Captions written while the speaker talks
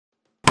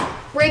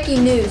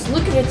Breaking news,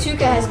 Luka da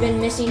Tuka has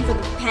been missing for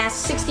the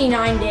past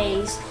 69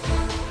 days.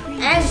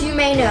 As you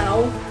may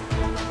know,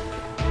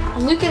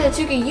 Luka da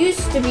Tuka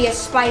used to be a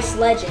Spice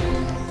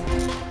legend.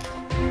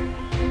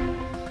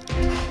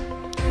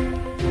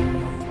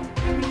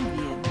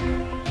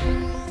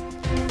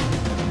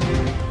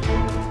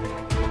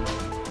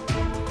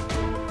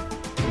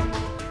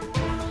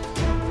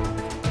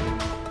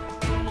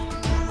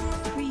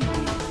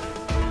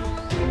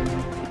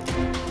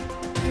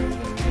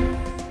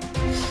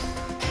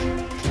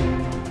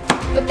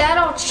 But that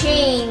all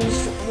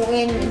changed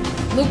when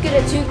Luka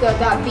da Tuka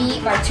got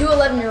beat by two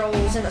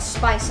 11-year-olds in a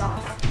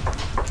Spice-Off.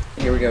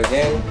 Here we go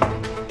again.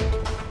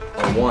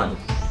 And 1.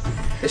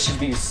 This should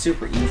be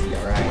super easy,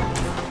 alright?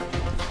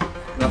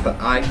 Not that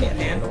I can't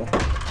handle.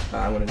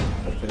 I'm gonna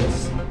go for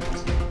this.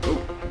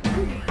 Ooh.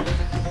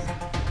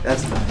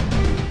 That's fine.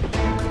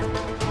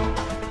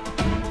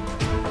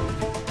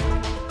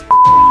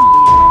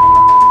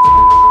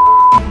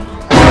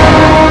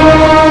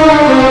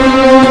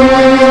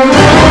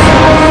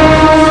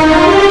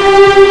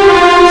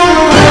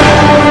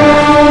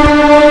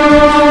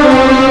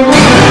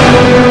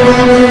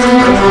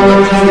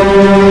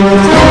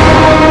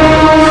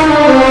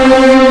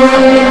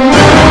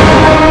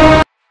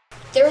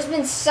 There's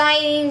been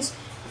sightings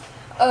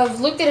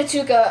of Luka da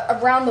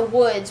Tuka around the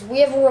woods. We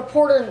have a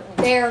reporter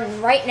there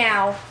right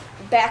now.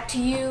 Back to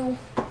you,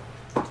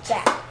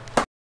 Zach.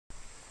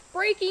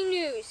 Breaking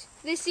news.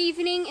 This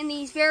evening in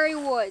these very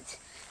woods,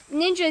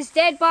 Ninja's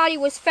dead body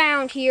was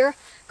found here.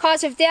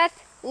 Cause of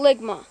death,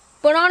 ligma.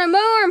 But on a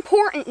more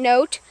important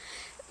note,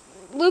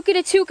 Luka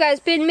da Tuka has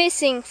been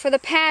missing for the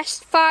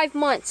past 5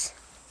 months.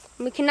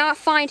 We cannot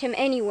find him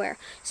anywhere.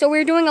 So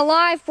we're doing a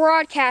live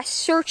broadcast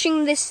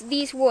searching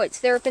these woods.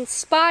 There have been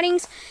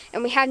spottings,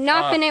 and we have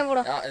not been able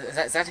to...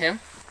 Is that him?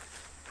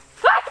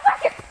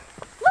 Back here!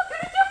 Look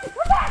at it!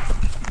 We're back!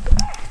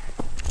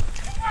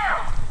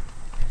 Now!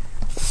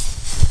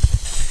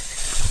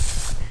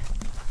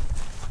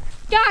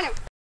 Got him!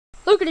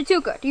 Luka da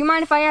Tuka, do you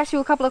mind if I ask you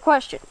a couple of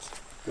questions?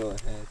 Go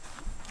ahead.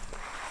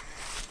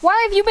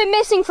 Why have you been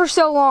missing for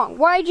so long?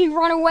 Why did you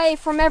run away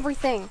from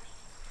everything?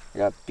 I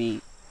got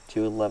beat.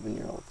 2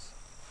 11-year-olds.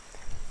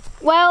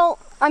 Well,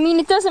 I mean,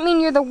 it doesn't mean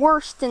you're the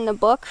worst in the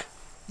book.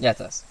 Yeah, it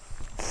does.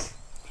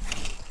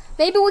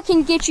 Maybe we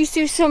can get you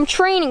through some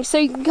training so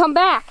you can come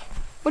back.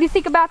 What do you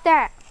think about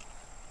that?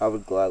 I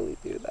would gladly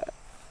do that.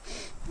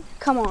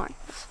 Come on,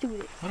 let's do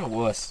this. What a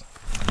wuss.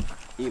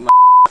 Eat my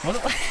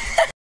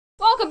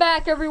Welcome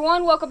back,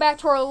 everyone. Welcome back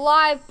to our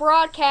live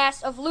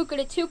broadcast of Luka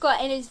da Tuka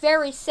and his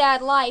very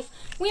sad life.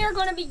 We are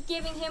going to be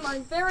giving him a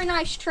very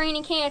nice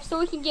training camp so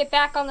we can get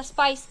back on the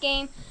Spice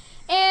game.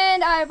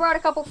 And I brought a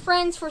couple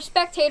friends for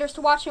spectators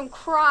to watch him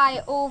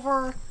cry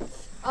over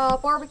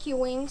barbecue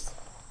wings.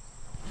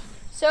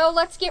 So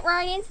let's get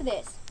right into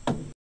this.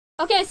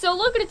 Okay, so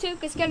Luka da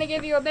Tuka is going to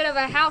give you a bit of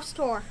a house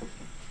tour.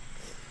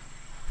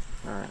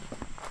 Alright.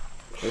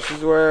 This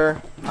is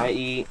where I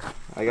eat.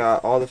 I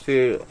got all the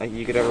food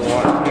you could ever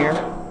want in here.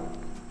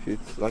 If you'd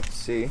like to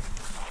see.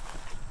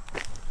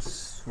 This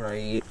is where I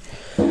eat.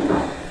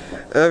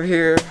 Over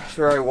here is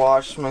where I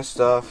wash my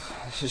stuff.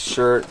 This is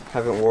shirt.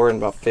 Haven't worn in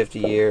about 50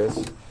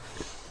 years.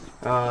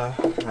 I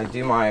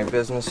do my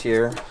business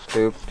here.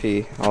 Poop,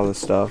 pee, all this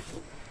stuff.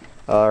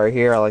 Right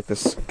here I like to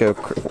go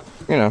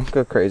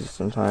crazy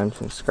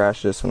sometimes and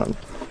scratch this when I'm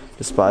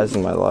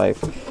despising my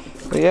life.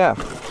 But yeah,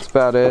 that's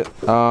about it.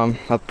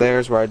 Up there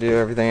is where I do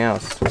everything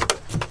else.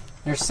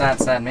 You're a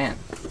sad man.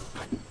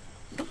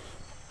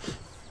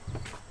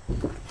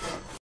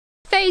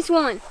 Phase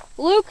 1.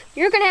 Luke,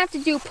 you're going to have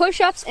to do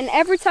push-ups, and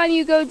every time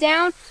you go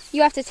down,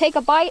 you have to take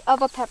a bite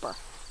of a pepper.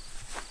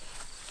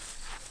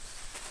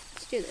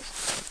 Let's do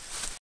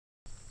this.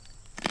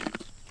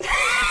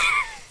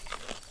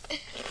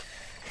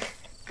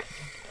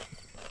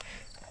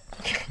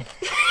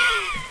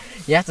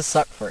 You have to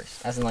suck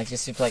first, as in like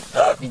just to like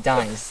be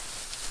dying.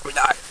 I'm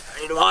dying.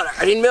 I need water.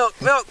 I need milk.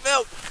 Milk.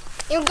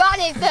 You got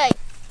anything?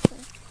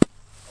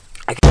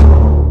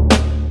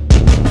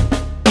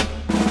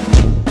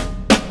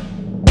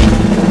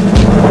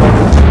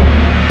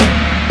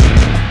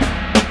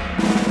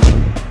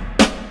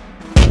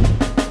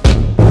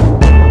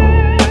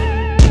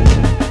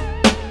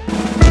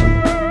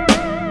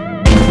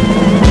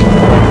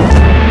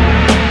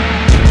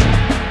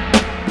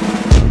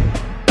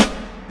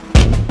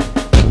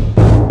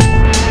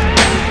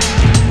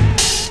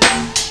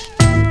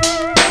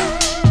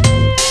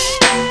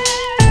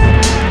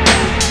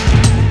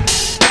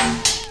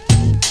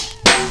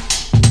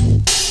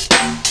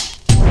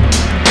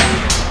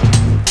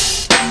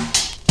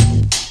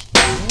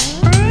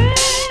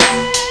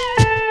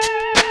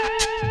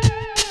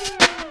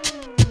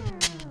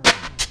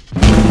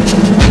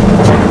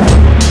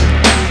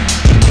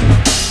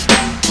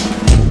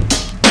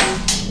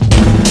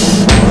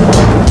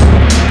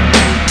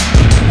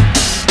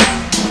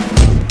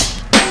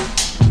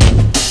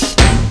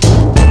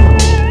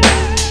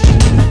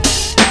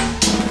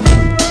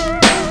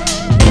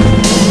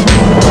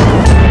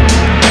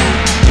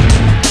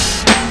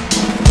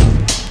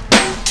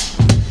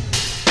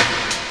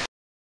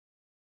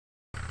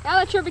 Now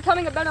that you're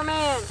becoming a better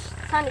man,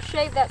 time to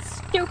shave that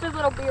stupid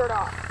little beard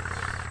off.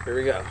 Here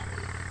we go.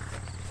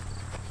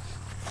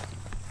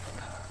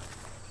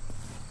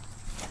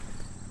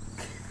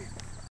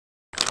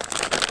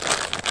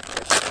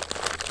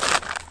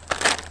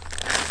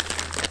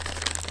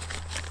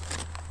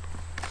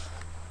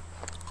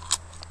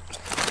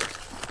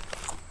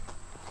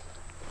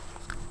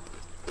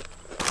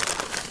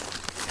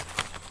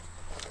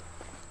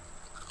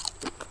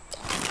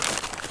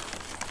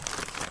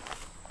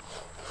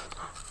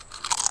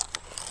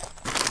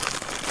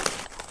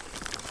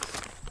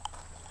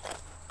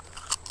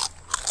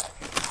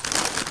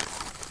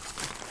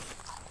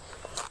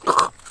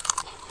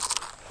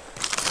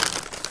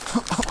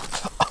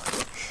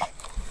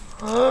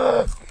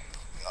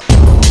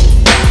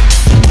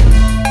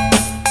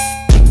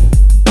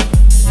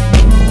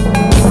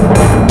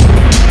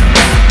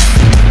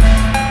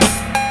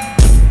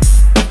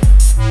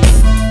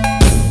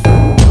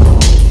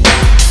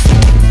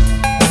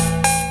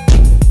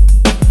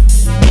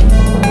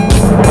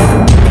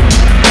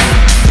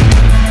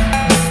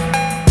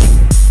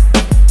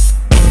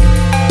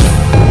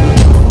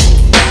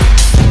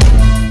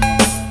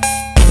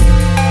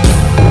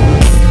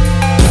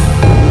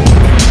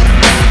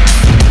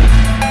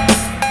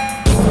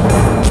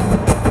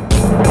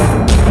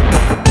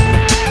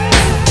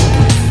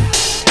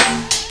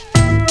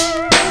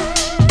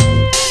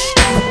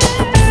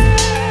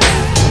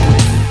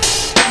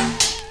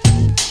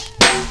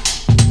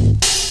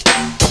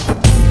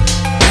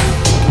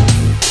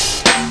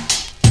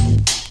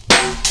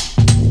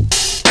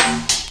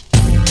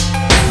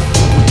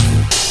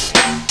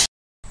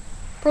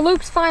 For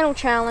Luke's final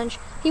challenge,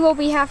 he will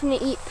be having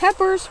to eat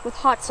peppers with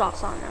hot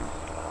sauce on them.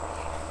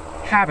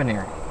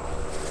 Habanero.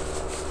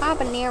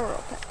 Habanero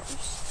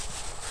peppers.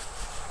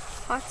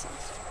 Hot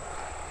sauce.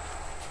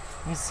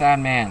 I'm a sad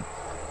man.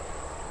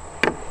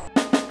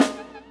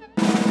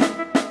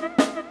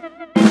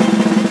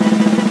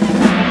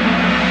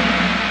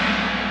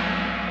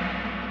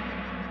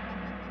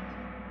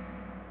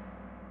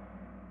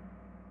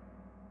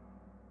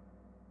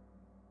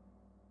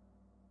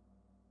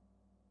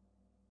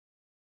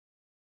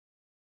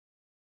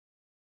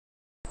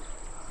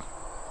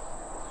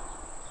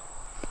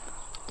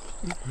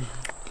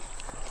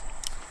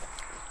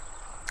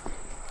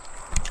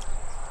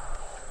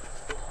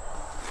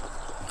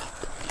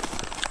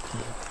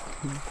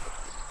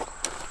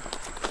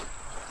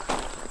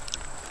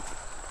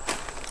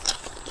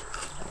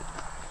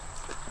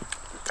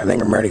 I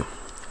think I'm ready.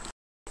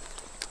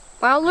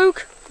 Well,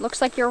 Luke,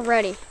 looks like you're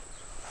ready.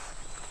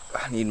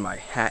 I need my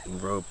hat and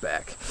robe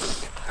back.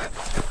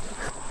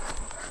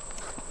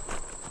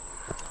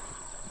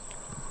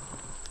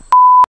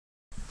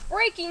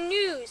 Breaking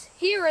news!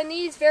 Here in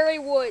these very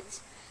woods.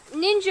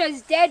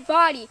 Ninja's dead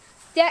body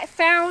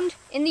found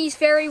in these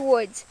very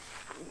woods.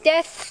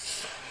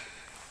 Death.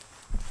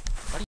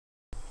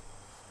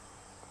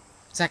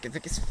 Zach,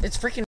 it's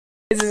freaking.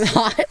 This is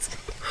hot.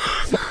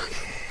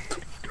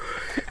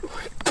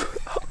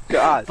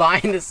 God.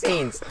 Behind the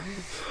scenes.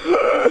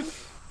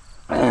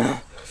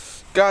 God,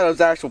 that was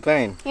actual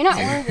pain. You're not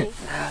worthy.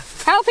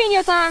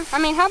 Jalapeno time. I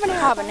mean,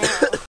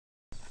 habanero.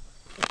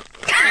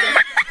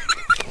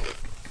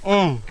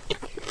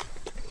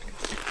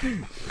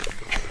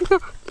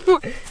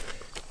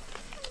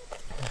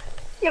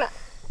 Get up.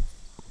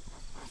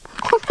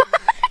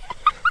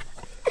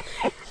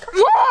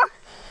 More!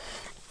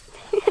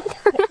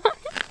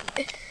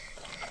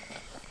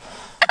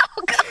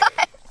 Oh,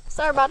 God.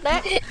 Sorry about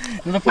that.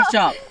 Another push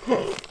up.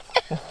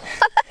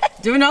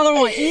 Do another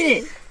one.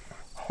 Eat it.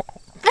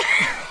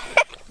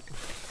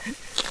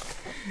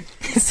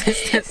 This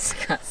is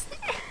disgusting.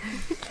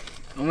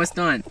 Almost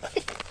done.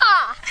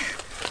 Ah!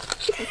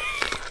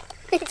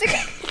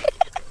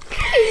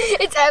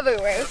 It's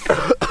everywhere.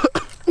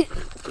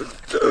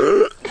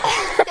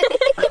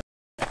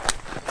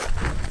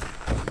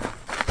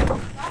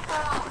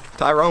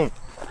 Tyrone.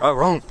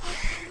 Tyrone.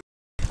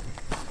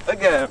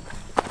 Again.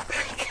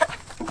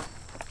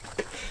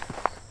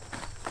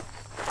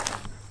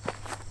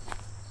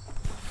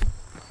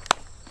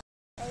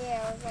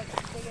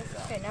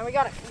 Okay, now we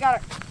got it.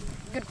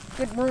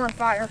 Good roaring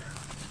fire.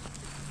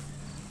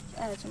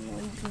 Add some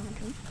more.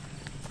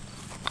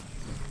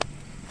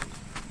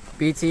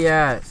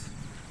 BTS.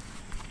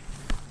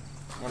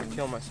 I'm gonna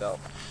kill myself.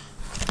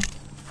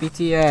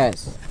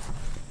 BTS.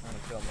 I'm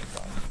gonna kill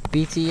myself.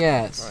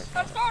 BTS.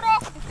 Let's start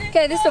off.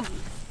 Okay, this is a.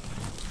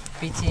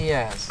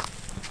 BTS.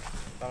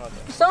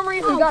 For some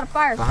reason, we got a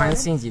fire Behind the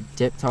starter. scenes, you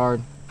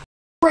diptard.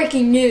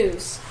 Breaking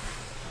news.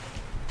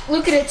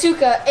 Luka da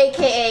Tuka,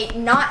 aka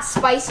Not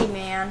Spicy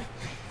Man,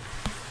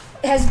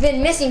 has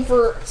been missing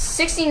for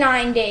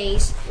 69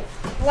 days.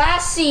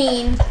 Last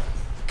seen.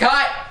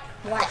 Cut!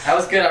 What? That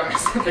was good. I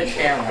messed up the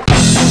camera.